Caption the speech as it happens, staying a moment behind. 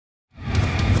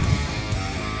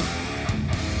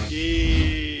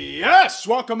Yes,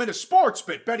 welcome into Sports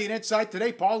Bit. Betting Insight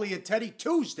today, Pauly and Teddy.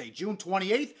 Tuesday, June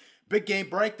 28th. Big game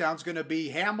breakdown's going to be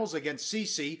Hamels against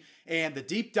CC. And the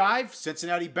deep dive,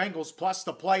 Cincinnati Bengals plus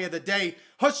the play of the day.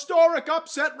 Historic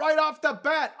upset right off the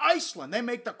bat. Iceland, they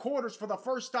make the quarters for the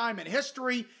first time in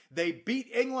history. They beat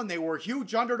England. They were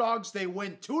huge underdogs. They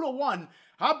win 2-1.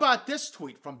 How about this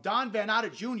tweet from Don Van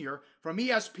Otta Jr. from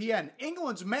ESPN?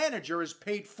 England's manager is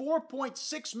paid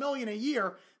 $4.6 million a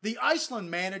year. The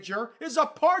Iceland manager is a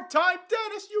part-time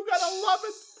dentist. You gotta love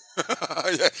it.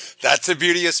 That's the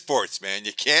beauty of sports, man.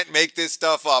 You can't make this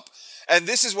stuff up. And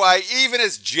this is why, even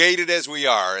as jaded as we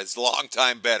are, as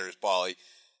longtime bettors, Pauly,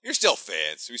 you're still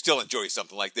fans. We still enjoy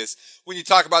something like this. When you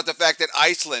talk about the fact that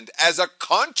Iceland, as a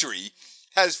country,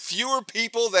 has fewer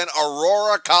people than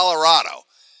Aurora, Colorado.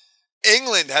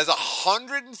 England has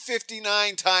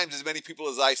 159 times as many people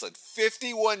as Iceland.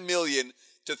 51 million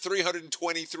to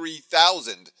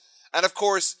 323,000. And of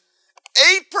course,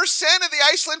 8% of the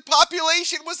Iceland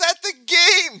population was at the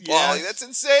game, Pauly. Yes. That's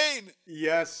insane.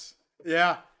 Yes.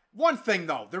 Yeah. One thing,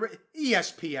 though.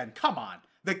 ESPN, come on.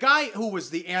 The guy who was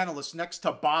the analyst next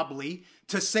to Bob Lee,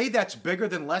 to say that's bigger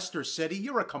than Leicester City,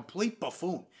 you're a complete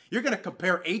buffoon. You're going to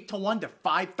compare 8-1 to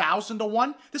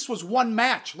 5,000-1? This was one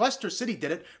match. Leicester City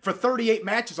did it for 38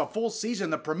 matches a full season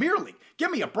in the Premier League.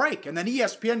 Give me a break. And then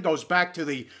ESPN goes back to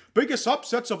the biggest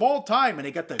upsets of all time. And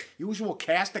they got the usual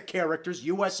cast of characters,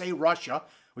 USA, Russia,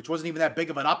 which wasn't even that big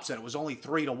of an upset. It was only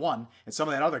 3-1. And some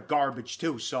of that other garbage,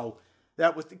 too. So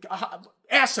that was the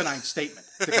asinine statement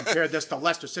to compare this to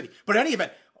Leicester City. But in any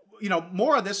event, you know,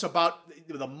 more of this about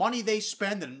the money they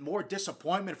spend and more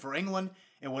disappointment for England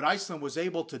and what Iceland was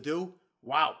able to do.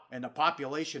 Wow. And the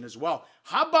population as well.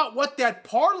 How about what that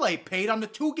parlay paid on the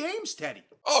two games, Teddy?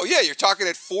 Oh, yeah, you're talking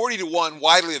at 40-1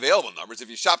 widely available numbers. If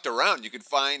you shopped around, you could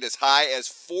find as high as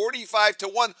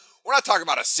 45-1. We're not talking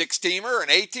about a 6-teamer, an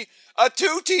 8-teamer, a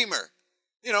 2-teamer.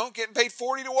 You know, getting paid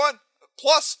 40-1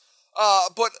 plus.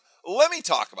 But let me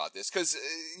talk about this, because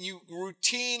you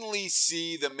routinely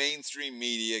see the mainstream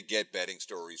media get betting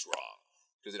stories wrong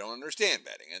because they don't understand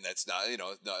betting. And that's not, you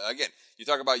know, again, you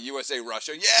talk about USA,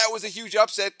 Russia. Yeah, it was a huge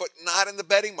upset, but not in the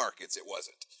betting markets. It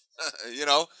wasn't. You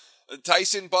know,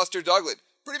 Tyson, Buster Douglas,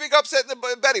 pretty big upset in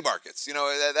the betting markets. You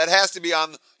know, that has to be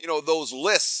on, you know, those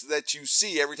lists that you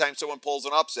see every time someone pulls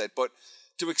an upset. But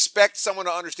to expect someone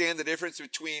to understand the difference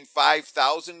between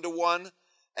 5,000-1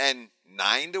 and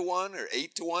 9-1 or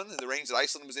 8-1 in the range that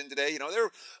Iceland was in today, you know, they're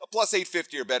a plus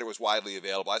 850 or better was widely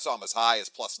available. I saw them as high as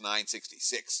plus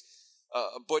 966.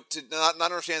 But to not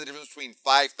understand the difference between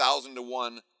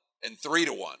 5,000-1 and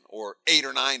 3-1 or 8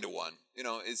 or 9-1, you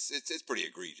know, it's pretty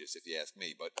egregious if you ask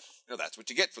me. But you know, that's what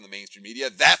you get from the mainstream media.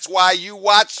 That's why you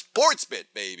watch SportsBit,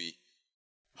 baby.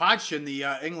 Hodgson, the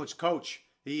English coach,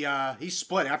 he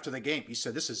split after the game. He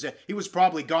said, this is it. He was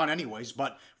probably gone anyways,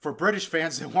 but for British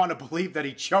fans that want to believe that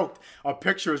he choked, a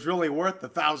picture is really worth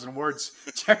 1,000 words.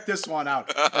 Check this one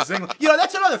out. You know,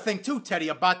 that's another thing too, Teddy,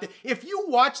 about if you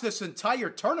watch this entire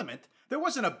tournament, there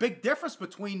wasn't a big difference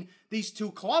between these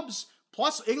two clubs.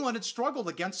 Plus, England had struggled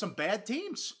against some bad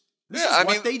teams. This is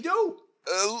what they do.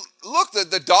 Look,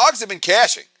 the dogs have been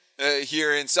cashing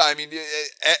here inside. I mean,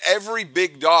 every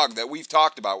big dog that we've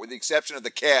talked about, with the exception of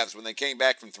the Cavs when they came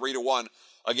back from 3-1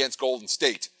 against Golden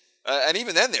State. And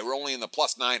even then, they were only in the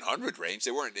plus 900 range.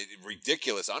 They weren't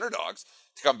ridiculous underdogs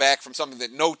to come back from something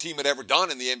that no team had ever done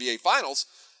in the NBA Finals.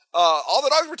 All the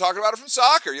dogs we're talking about are from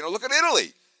soccer. You know, look at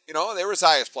Italy. You know, they were as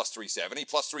high as plus 370,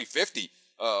 plus 350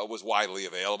 was widely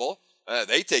available.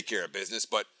 They take care of business,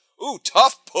 but ooh,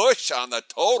 tough push on the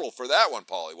total for that one,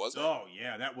 Pauly, wasn't it? Oh,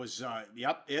 yeah, that was,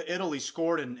 yep. Italy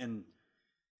scored in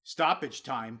stoppage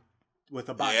time with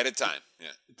about added time. Yeah,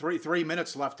 3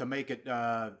 minutes left to make it.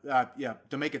 To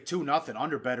make it 2-0.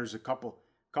 Under bettors a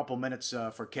couple minutes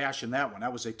for cash in that one.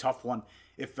 That was a tough one.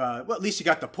 If well, at least you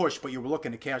got the push, but you were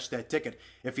looking to cash that ticket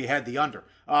if you had the under.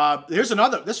 Here's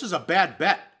another. This was a bad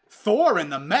bet. Thor in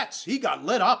the Mets. He got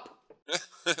lit up.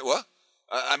 What?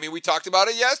 I mean, we talked about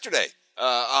it yesterday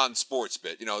on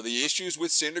SportsBit. You know, the issues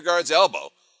with Syndergaard's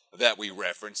elbow that we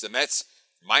referenced. The Mets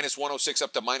minus 106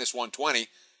 up to minus 120.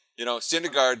 You know,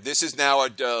 Syndergaard, this is now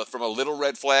from a little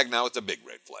red flag, now it's a big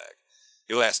red flag.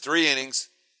 He last 3 innings.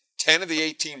 10 of the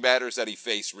 18 batters that he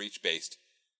faced reached base.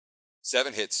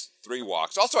 7 hits, 3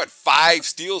 walks. Also had 5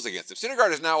 steals against him. Syndergaard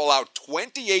has now allowed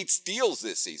 28 steals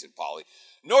this season, Pauly.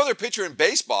 No other pitcher in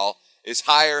baseball is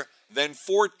higher than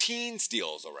 14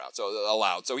 steals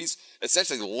allowed. So he's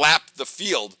essentially lapped the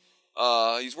field.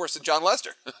 He's worse than John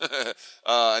Lester.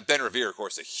 Ben Revere, of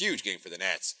course, a huge game for the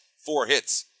Nats. 4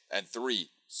 hits and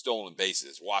 3 stolen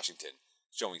bases. Washington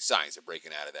showing signs of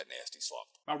breaking out of that nasty slump.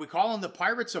 Are we calling the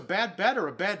Pirates a bad bet or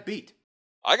a bad beat?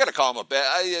 I got to call him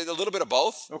a little bit of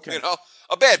both. Okay. You know,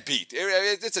 a bad beat.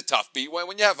 It's a tough beat.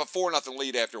 When you have a 4-0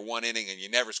 lead after one inning and you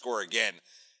never score again,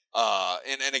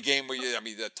 in a game where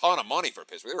a ton of money for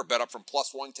Pittsburgh. They were bet up from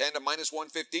plus 110 to minus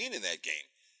 115 in that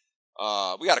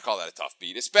game. We got to call that a tough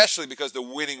beat, especially because the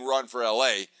winning run for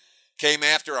LA came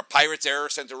after a Pirates error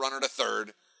sent a runner to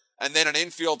third, and then an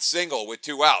infield single with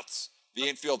 2 outs. The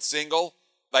infield single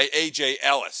by A.J.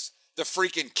 Ellis, the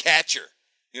freaking catcher.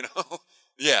 You know,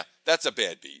 yeah, that's a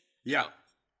bad beat. Yeah.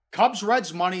 Cubs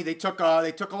Reds money, they took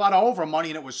a lot of over money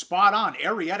and it was spot on.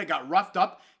 Arrieta got roughed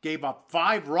up, gave up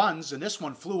 5 runs, and this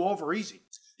one flew over easy.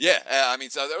 Yeah,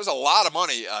 so there was a lot of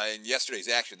money in yesterday's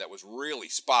action that was really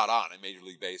spot on in Major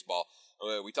League Baseball.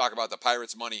 We talk about the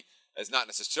Pirates' money as not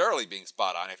necessarily being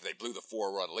spot on if they blew the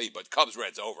 4-run lead, but Cubs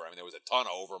Reds over. There was a ton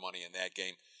of over money in that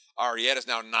game. Arrieta's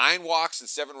now 9 walks and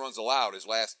 7 runs allowed his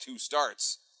last 2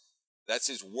 starts. That's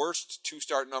his worst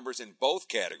 2-start numbers in both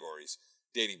categories,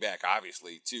 dating back,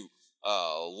 obviously, to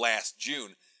last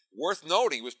June. Worth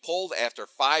noting, he was pulled after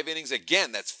 5 innings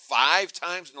again. That's 5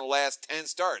 times in the last 10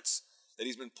 starts that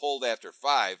he's been pulled after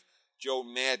 5. Joe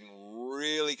Madden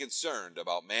really concerned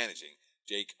about managing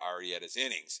Jake Arrieta's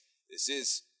innings. This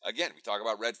is, again, we talk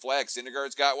about red flags.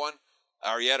 Syndergaard's got one.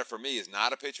 Arrieta, for me, is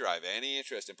not a pitcher I have any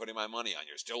interest in putting my money on.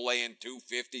 You're still laying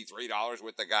 $2.50, $3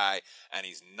 with the guy, and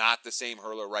he's not the same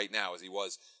hurler right now as he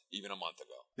was even a month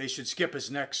ago. They should skip his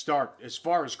next start. As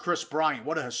far as Chris Bryant,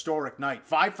 what a historic night.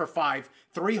 5 for 5,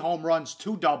 3 home runs,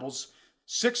 2 doubles,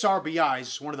 6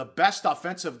 RBIs, one of the best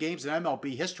offensive games in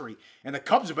MLB history. And the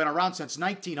Cubs have been around since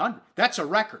 1900. That's a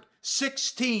record.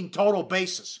 16 total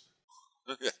bases.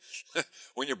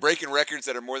 When you're breaking records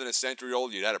that are more than a century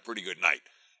old, you'd had a pretty good night.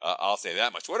 I'll say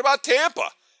that much. What about Tampa?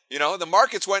 The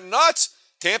markets went nuts.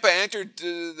 Tampa entered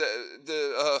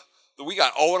we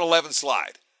got 0-11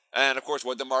 slide. And, of course,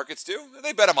 what did the markets do?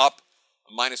 They bet them up.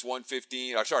 Plus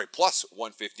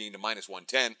 115 to minus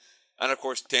 110. And, of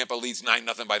course, Tampa leads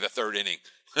 9-0 by the 3rd inning.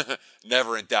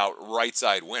 Never in doubt, right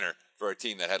side winner for a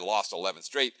team that had lost 11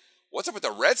 straight. What's up with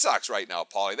the Red Sox right now,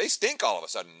 Pauly? They stink all of a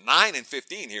sudden.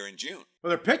 9-15 here in June. Well,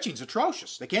 their pitching's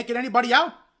atrocious. They can't get anybody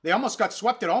out. They almost got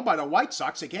swept at home by the White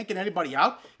Sox. They can't get anybody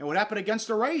out. And what happened against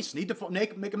the Rays? Need to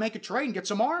make a trade and get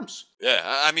some arms.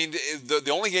 Yeah,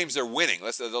 the only games they're winning,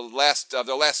 the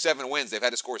last 7 wins, they've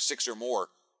had to score 6 or more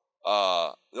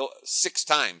 6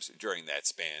 times during that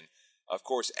span. Of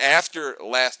course, after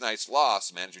last night's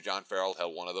loss, manager John Farrell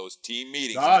held one of those team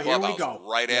meetings in the clubhouse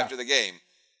right after the game.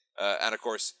 And, of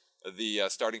course, the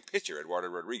starting pitcher, Eduardo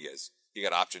Rodriguez, he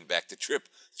got optioned back to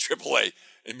AAA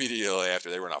immediately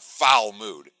after. They were in a foul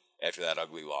mood after that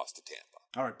ugly loss to Tampa.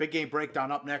 All right, big game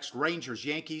breakdown up next. Rangers,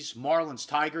 Yankees, Marlins,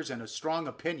 Tigers, and a strong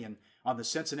opinion on the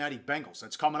Cincinnati Bengals.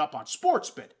 That's coming up on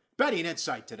SportsBit. Betting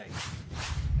Insight today.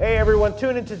 Hey everyone,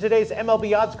 tune into today's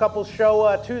MLB Odds Couples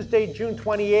show Tuesday, June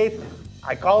 28th.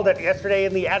 I called it yesterday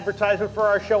in the advertisement for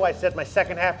our show. I said my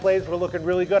second half plays were looking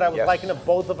really good. I was liking them,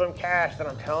 both of them cashed, and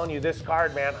I'm telling you, this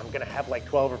card, man, I'm going to have like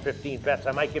 12 or 15 bets.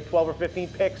 I might get 12 or 15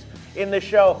 picks in the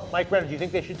show. Mike Brenner, do you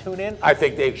think they should tune in? I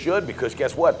think they should, because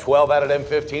guess what? 12 out of them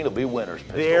 15 will be winners.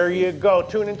 There you go.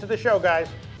 Tune into the show, guys.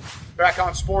 Back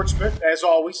on SportsBit, as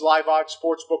always, live on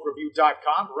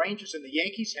sportsbookreview.com. Rangers and the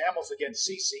Yankees, Hamels against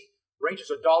CC.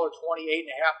 Rangers $1.28.5.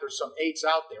 There's some 8s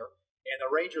out there. And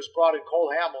the Rangers brought in Cole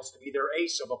Hamels to be their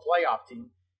ace of a playoff team.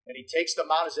 And he takes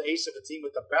them out as the ace of a team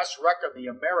with the best record in the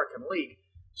American League.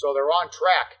 So they're on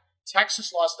track.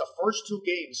 Texas lost the first 2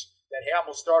 games that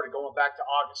Hamels started going back to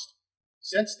August.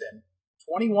 Since then,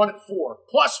 21-4,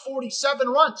 plus 47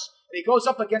 runs. And he goes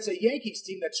up against a Yankees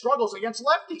team that struggles against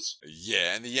lefties.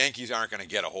 Yeah, and the Yankees aren't going to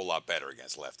get a whole lot better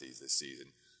against lefties this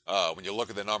season. When you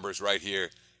look at the numbers right here,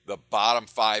 the bottom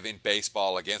 5 in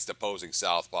baseball against opposing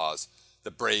southpaws. The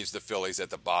Braves, the Phillies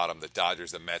at the bottom. The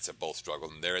Dodgers, the Mets have both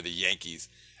struggled. And there are the Yankees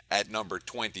at number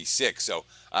 26. So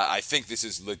I think this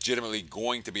is legitimately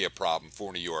going to be a problem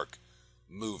for New York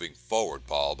moving forward,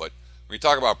 Paul. But when you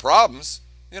talk about problems,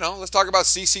 let's talk about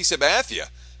CC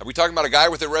Sabathia. Are we talking about a guy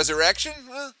with a resurrection?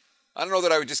 Well, I don't know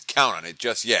that I would just count on it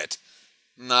just yet.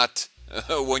 Not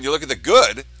when you look at the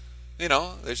good,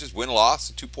 there's just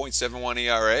win-loss, 2.71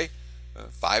 ERA,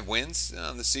 5 wins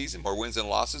on the season, more wins than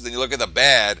losses. Then you look at the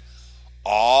bad.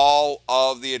 All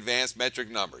of the advanced metric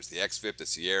numbers, the XFIP, the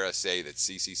Sierra, say that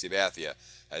CC Sabathia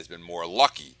has been more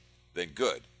lucky than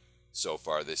good so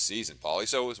far this season, Pauly.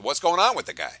 So what's going on with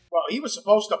the guy? Well, he was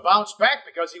supposed to bounce back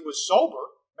because he was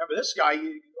sober. Remember, this guy,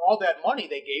 all that money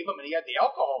they gave him, and he had the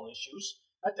alcohol issues.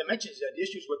 Not to mention he had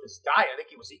issues with his diet. I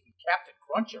think he was eating Captain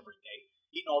Crunch every day,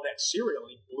 eating all that cereal,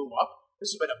 and he blew up.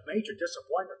 This has been a major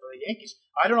disappointment for the Yankees.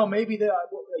 I don't know, maybe they're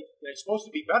supposed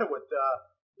to be better with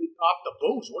off the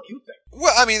booze. What do you think?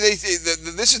 Well, I mean, this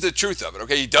is the truth of it,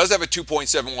 okay? He does have a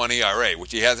 2.71 ERA,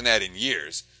 which he hasn't had in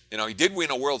years. You know, he did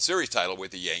win a World Series title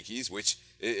with the Yankees, which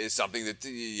is something that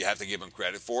you have to give him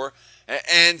credit for.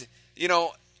 And, you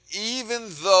know, even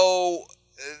though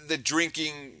the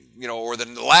drinking, you know, or the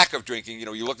lack of drinking, you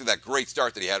know, you look at that great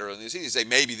start that he had earlier in the season, you say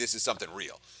maybe this is something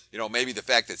real. You know, maybe the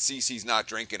fact that CeCe's not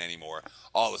drinking anymore,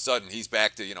 all of a sudden he's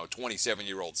back to,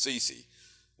 27-year-old CeCe.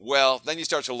 Well, then you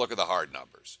start to look at the hard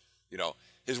numbers. You know,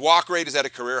 his walk rate is at a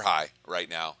career high right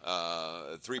now,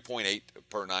 3.8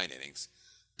 per 9 innings.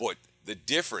 But the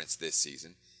difference this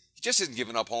season, he just isn't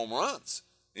giving up home runs.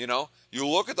 You know, you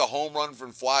look at the home run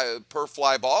per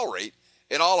fly ball rate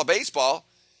in all of baseball,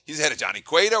 he's ahead of Johnny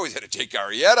Cueto, he's ahead of Jake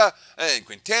Arrieta and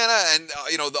Quintana, and,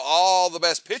 all the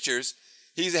best pitchers.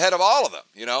 He's ahead of all of them,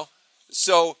 you know.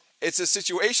 So it's a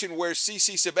situation where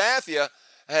CeCe Sabathia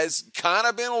has kind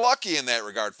of been lucky in that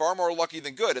regard, far more lucky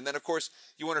than good. And then, of course,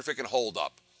 you wonder if it can hold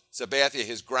up. Sabathia,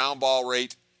 his ground ball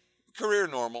rate, career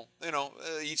normal. You know,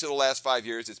 each of the last 5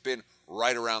 years, it's been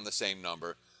right around the same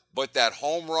number. But that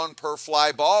home run per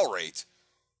fly ball rate,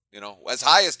 you know, as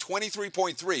high as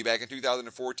 23.3 back in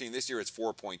 2014. This year it's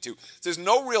 4.2. So there's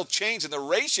no real change in the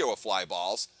ratio of fly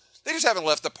balls. They just haven't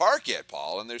left the park yet,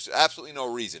 Paul, and there's absolutely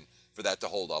no reason for that to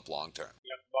hold up long term.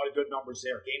 Yep, a lot of good numbers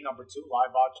there. Game number 2,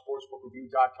 live on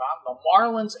sportsbookreview.com. The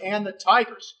Marlins and the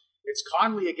Tigers. It's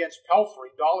Conley against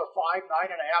Pelfrey, $5, 9.5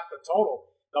 the total.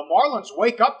 The Marlins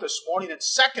wake up this morning in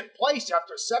second place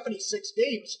after 76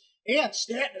 games, and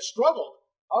Stanton has struggled.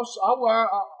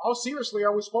 How seriously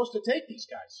are we supposed to take these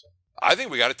guys? I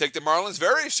think we got to take the Marlins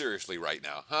very seriously right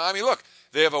now. I mean, look,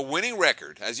 they have a winning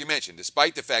record, as you mentioned,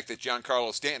 despite the fact that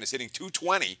Giancarlo Stanton is hitting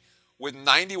 .220 with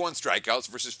 91 strikeouts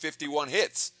versus 51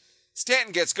 hits.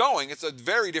 Stanton gets going, it's a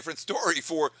very different story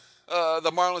for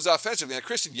the Marlins offensively. Now,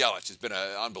 Christian Yelich has been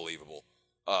an unbelievable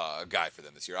guy for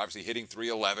them this year. Obviously hitting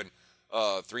 .311,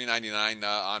 .399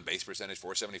 on base percentage,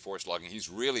 .474 slugging. He's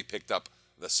really picked up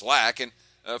the slack, and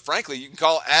frankly, you can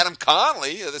call Adam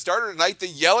Conley, the starter tonight, the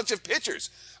Yelich of pitchers.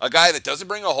 A guy that doesn't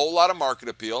bring a whole lot of market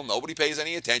appeal. Nobody pays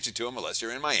any attention to him unless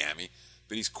you're in Miami.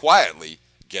 But he's quietly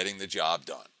getting the job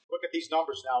done. Look at these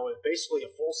numbers now. Basically a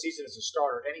full season as a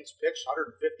starter. Innings pitched,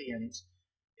 150 innings.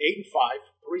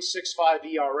 8-5, 3.65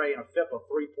 ERA, and a FIP of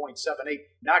 3.78.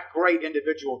 Not great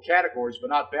individual categories, but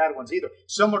not bad ones either.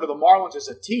 Similar to the Marlins as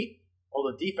a team,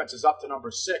 although the defense is up to number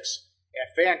 6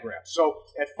 at Fangraphs. So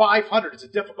at 500, it's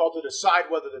difficult to decide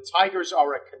whether the Tigers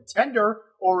are a contender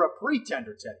or a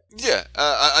pretender, Teddy. Yeah,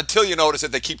 until you notice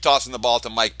that they keep tossing the ball to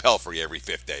Mike Pelfrey every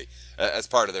fifth day as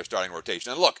part of their starting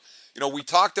rotation. And look, we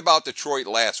talked about Detroit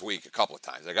last week a couple of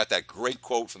times. I got that great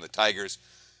quote from the Tigers.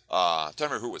 I don't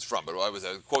remember who it was from, but it was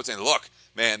a quote saying, look,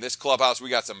 man, this clubhouse,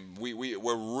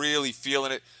 we're really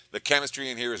feeling it. The chemistry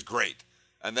in here is great.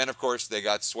 And then, of course, they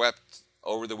got swept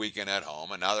over the weekend at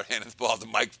home, and now they're handing the ball to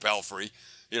Mike Pelfrey,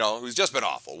 who's just been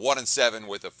awful. 1-7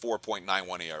 with a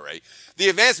 4.91 ERA. The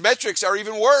advanced metrics are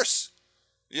even worse.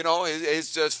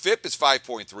 His FIP is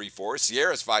 5.34,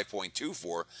 Sierra's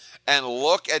 5.24, and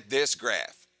look at this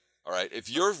graph. All right, if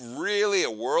you're really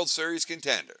a World Series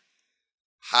contender,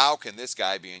 how can this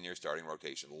guy be in your starting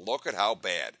rotation? Look at how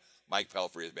bad Mike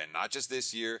Pelfrey has been, not just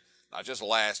this year, not just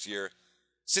last year.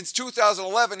 Since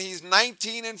 2011, he's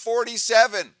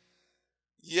 19-47.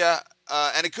 Yeah,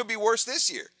 and it could be worse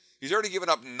this year. He's already given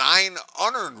up 9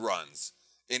 unearned runs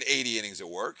in 80 innings of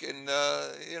work, and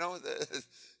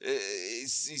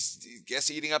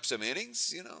he's eating up some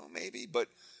innings, maybe. But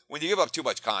when you give up too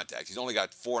much contact, he's only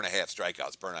got 4.5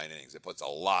 strikeouts per 9 innings. It puts a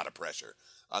lot of pressure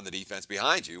on the defense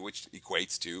behind you, which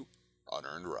equates to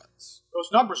unearned runs. Those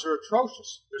numbers are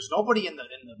atrocious. There's nobody in the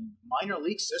minor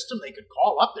league system they could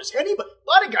call up. There's anybody. A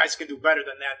lot of guys can do better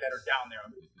than that are down there. I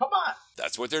mean, come on.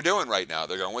 That's what they're doing right now.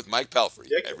 They're going with Mike Pelfrey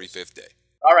every fifth day.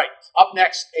 All right. Up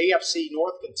next, AFC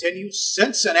North continues.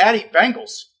 Cincinnati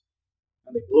Bengals.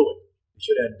 And they blew it. They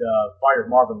should have fired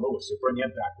Marvin Lewis. They bring him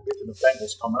back. We'll get to the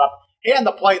Bengals coming up. And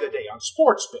the play of the day on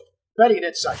SportsBit. Betting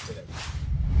Insight today.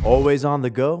 Always on the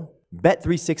go?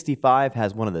 Bet365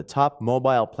 has one of the top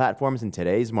mobile platforms in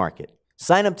today's market.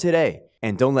 Sign up today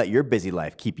and don't let your busy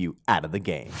life keep you out of the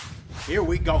game. Here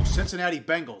we go. Cincinnati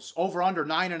Bengals over under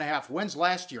 9.5 wins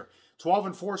last year.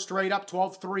 12-4 straight up,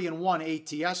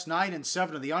 12-3-1 ATS,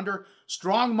 9-7 to the under.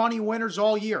 Strong money winners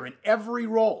all year in every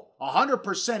role.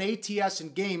 100% ATS in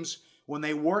games when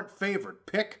they weren't favored.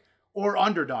 Pick or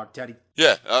underdog, Teddy.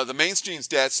 Yeah, the mainstream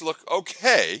stats look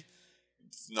okay.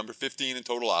 Number 15 in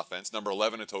total offense, number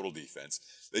 11 in total defense.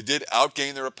 They did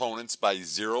outgain their opponents by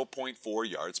 0.4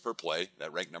 yards per play.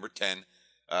 That ranked number 10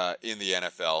 in the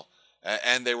NFL.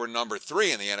 And they were number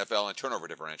 3 in the NFL in turnover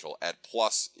differential at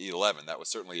plus 11. That was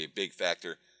certainly a big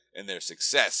factor in their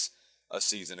success a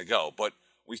season ago. But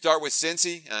we start with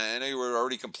Cincy. I know you were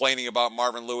already complaining about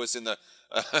Marvin Lewis in the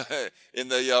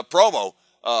promo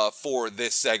for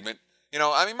this segment.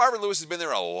 Marvin Lewis has been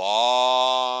there a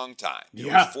long time. His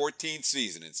 14th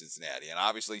season in Cincinnati, and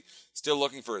obviously still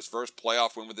looking for his first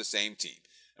playoff win with the same team.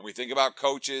 And we think about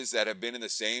coaches that have been in the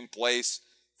same place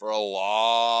for a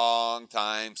long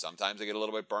time. Sometimes they get a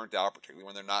little bit burnt out, particularly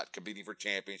when they're not competing for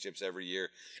championships every year.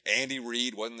 Andy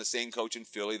Reid wasn't the same coach in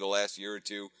Philly the last year or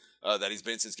two that he's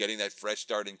been since getting that fresh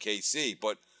start in KC.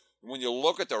 But when you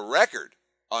look at the record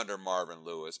under Marvin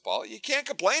Lewis, Paul, you can't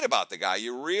complain about the guy.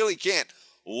 You really can't.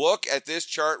 Look at this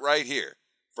chart right here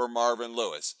for Marvin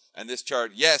Lewis. And this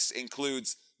chart, yes,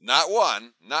 includes not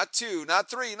 1, not 2, not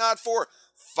 3, not 4,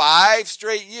 5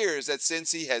 straight years that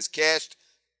Cincy has cashed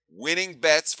winning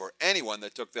bets for anyone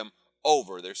that took them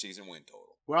over their season win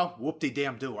total. Well,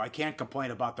 whoop-de-damn-do. I can't complain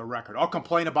about the record. I'll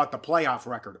complain about the playoff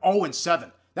record.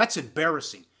 0-7. That's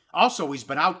embarrassing. Also, he's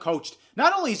been outcoached.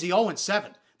 Not only is he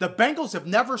 0-7, the Bengals have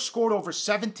never scored over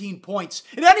 17 points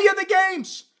in any of the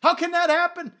games. How can that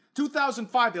happen?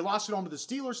 2005, they lost it home to the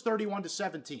Steelers,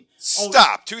 31-17.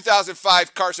 Stop.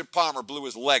 2005, Carson Palmer blew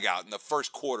his leg out in the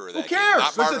first quarter of that game. Who cares?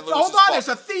 Not Marvin Lewis's hold on, fault. there's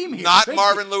a theme here. Not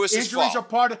Marvin Lewis's fault. Injuries are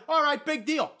part of. All right, big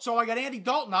deal. So I got Andy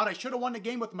Dalton out. I should have won the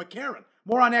game with McCarron.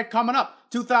 More on that coming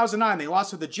up. 2009, they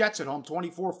lost to the Jets at home,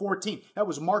 24-14. That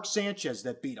was Mark Sanchez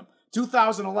that beat them.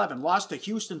 2011, lost to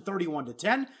Houston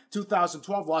 31-10.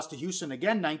 2012, lost to Houston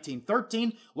again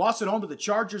 19-13. Lost at home to the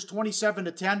Chargers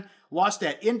 27-10. Lost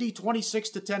at Indy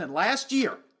 26-10. And last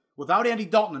year, without Andy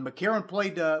Dalton, and McCarron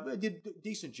did a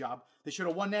decent job. They should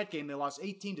have won that game. They lost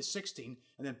 18-16.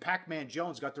 And then Pac-Man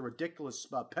Jones got the ridiculous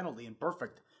penalty, and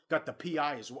Perfect got the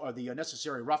PI, or the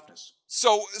necessary roughness.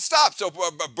 So, stop. So,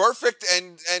 Perfect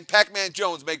and Pac-Man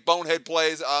Jones make bonehead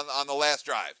plays on the last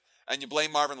drive. And you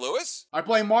blame Marvin Lewis? I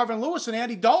blame Marvin Lewis and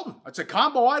Andy Dalton. It's a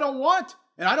combo I don't want.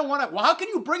 And I don't want to. Well, how can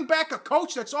you bring back a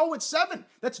coach that's 0-7?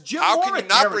 That's Jim Mora territory. How can you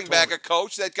not territory. bring back a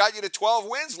coach that got you to 12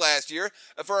 wins last year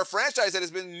for a franchise that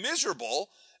has been miserable,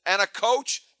 and a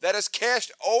coach that has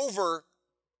cashed over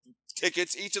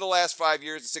tickets each of the last 5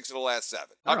 years and 6 of the last 7?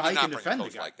 I How don't know can how you you can not bring a defend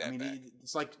coach the guy. like that back?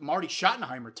 It's like Marty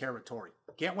Schottenheimer territory.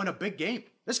 Can't win a big game.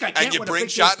 This guy can't win a big game. And you bring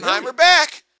Schottenheimer period.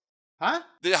 back. Huh?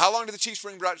 How long did the Chiefs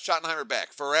bring Schottenheimer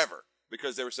back? Forever.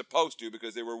 Because they were supposed to,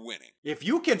 because they were winning. If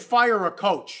you can fire a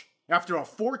coach after a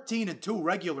 14-2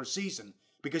 regular season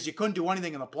because you couldn't do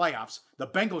anything in the playoffs, the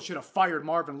Bengals should have fired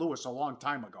Marvin Lewis a long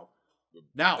time ago.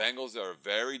 Now, the Bengals are a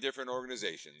very different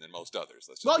organization than most others.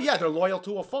 They're loyal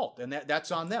to a fault, and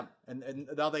that's on them. And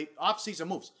now they off-season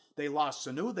moves. They lost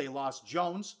Sanu, they lost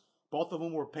Jones. Both of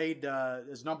them were paid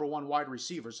as number 1 wide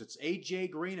receivers. It's A.J.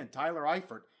 Green and Tyler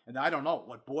Eifert. And I don't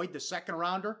know, Boyd, the second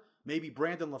rounder? Maybe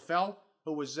Brandon LaFell,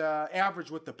 who was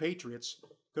average with the Patriots,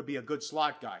 could be a good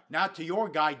slot guy. Now to your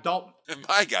guy, Dalton.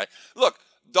 My guy. Look,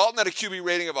 Dalton had a QB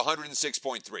rating of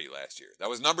 106.3 last year. That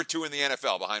was number 2 in the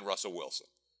NFL behind Russell Wilson.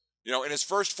 In his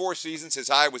first 4 seasons, his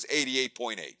high was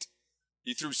 88.8.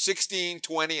 He threw 16,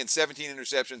 20, and 17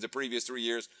 interceptions the previous 3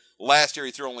 years. Last year,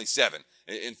 he threw only 7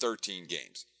 in 13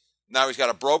 games. Now he's got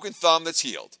a broken thumb that's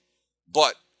healed.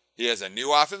 But he has a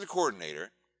new offensive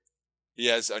coordinator. He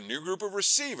has a new group of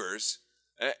receivers.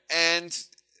 And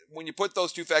when you put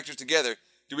those two factors together,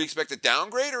 do we expect a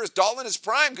downgrade, or is Dalton in his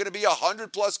prime going to be a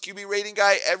 100+ QB rating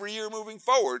guy every year moving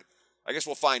forward? I guess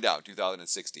we'll find out in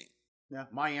 2016. Yeah,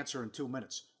 my answer in 2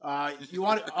 minutes. You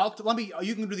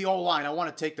can do the O-line. I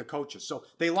want to take the coaches. So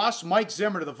they lost Mike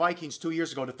Zimmer to the Vikings 2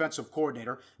 years ago, defensive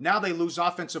coordinator. Now they lose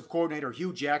offensive coordinator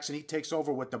Hugh Jackson. He takes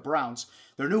over with the Browns.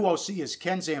 Their new OC is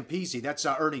Ken Zampese. That's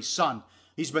Ernie's son.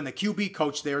 He's been the QB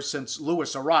coach there since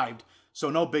Lewis arrived. So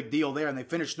no big deal there. And they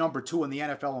finished number 2 in the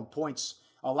NFL in points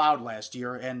allowed last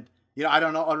year. And I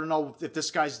don't know if this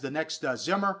guy's the next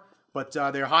Zimmer, but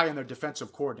they're high in their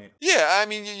defensive coordinator. Yeah,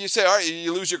 you say, all right,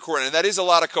 you lose your coordinator. That is a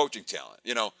lot of coaching talent.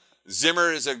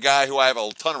 Zimmer is a guy who I have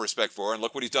a ton of respect for, and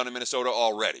look what he's done in Minnesota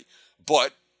already.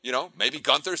 But, maybe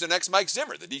Gunther's the next Mike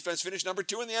Zimmer. The defense finished number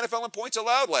 2 in the NFL in points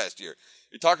allowed last year.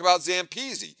 You talk about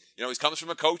Zampese. He comes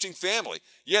from a coaching family.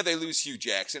 Yeah, they lose Hugh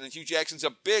Jackson, and Hugh Jackson's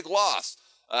a big loss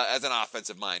as an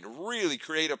offensive mind. Really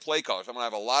creative play caller, someone I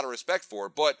have a lot of respect for,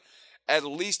 but at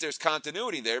least there's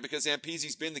continuity there because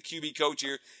Zampese's been the QB coach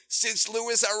here since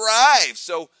Lewis arrived.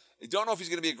 So I don't know if he's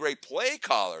going to be a great play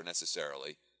caller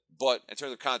necessarily, but in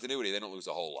terms of continuity, they don't lose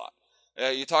a whole lot.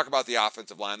 You talk about the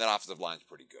offensive line. That offensive line's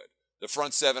pretty good. The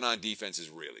front 7 on defense is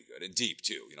really good and deep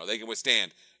too. They can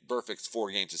withstand Burfict's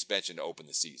 4-game suspension to open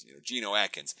the season. Geno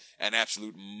Atkins, an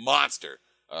absolute monster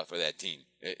for that team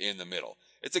in the middle.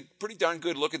 It's a pretty darn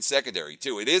good looking secondary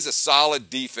too. It is a solid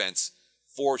defense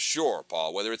for sure,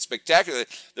 Paul. Whether it's spectacular,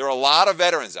 there are a lot of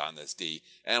veterans on this D.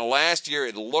 And last year,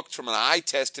 it looked from an eye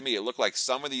test to me, it looked like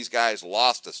some of these guys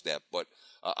lost a step. But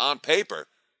on paper,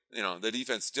 the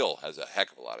defense still has a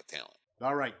heck of a lot of talent.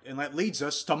 All right, and that leads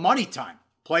us to money time.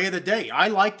 Play of the day. I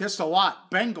like this a lot.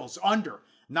 Bengals under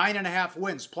 9.5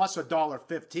 wins plus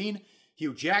 $1.15.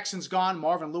 Hugh Jackson's gone.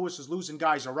 Marvin Lewis is losing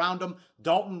guys around him.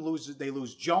 Dalton loses. They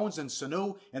lose Jones and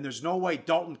Sanu, and there's no way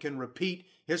Dalton can repeat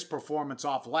his performance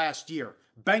off last year.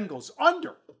 Bengals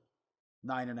under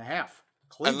 9.5.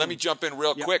 And let me jump in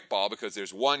real quick, Paul, because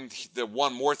there's one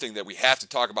more thing that we have to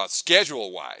talk about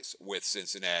schedule-wise with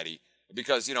Cincinnati.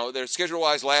 Because, their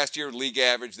schedule-wise last year, league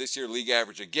average. This year, league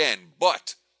average again.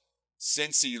 But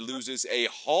Cincy loses a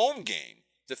home game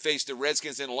to face the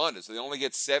Redskins in London. So they only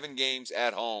get 7 games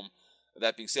at home.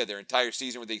 That being said, their entire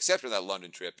season, with the exception of that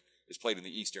London trip, is played in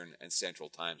the Eastern and Central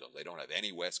time zones. They don't have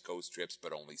any West Coast trips,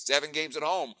 but only 7 games at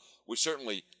home, which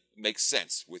certainly makes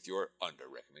sense with your under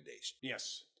recommendation.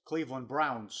 Yes. Cleveland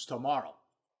Browns tomorrow.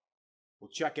 We'll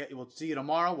check it. We'll see you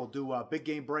tomorrow. We'll do a big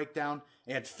game breakdown.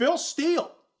 And Phil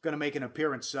Steele going to make an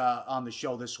appearance on the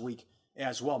show this week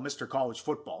as well, Mr. College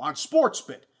Football, on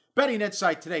SportsBit. Betting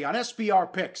Insight today on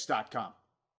SBRPicks.com.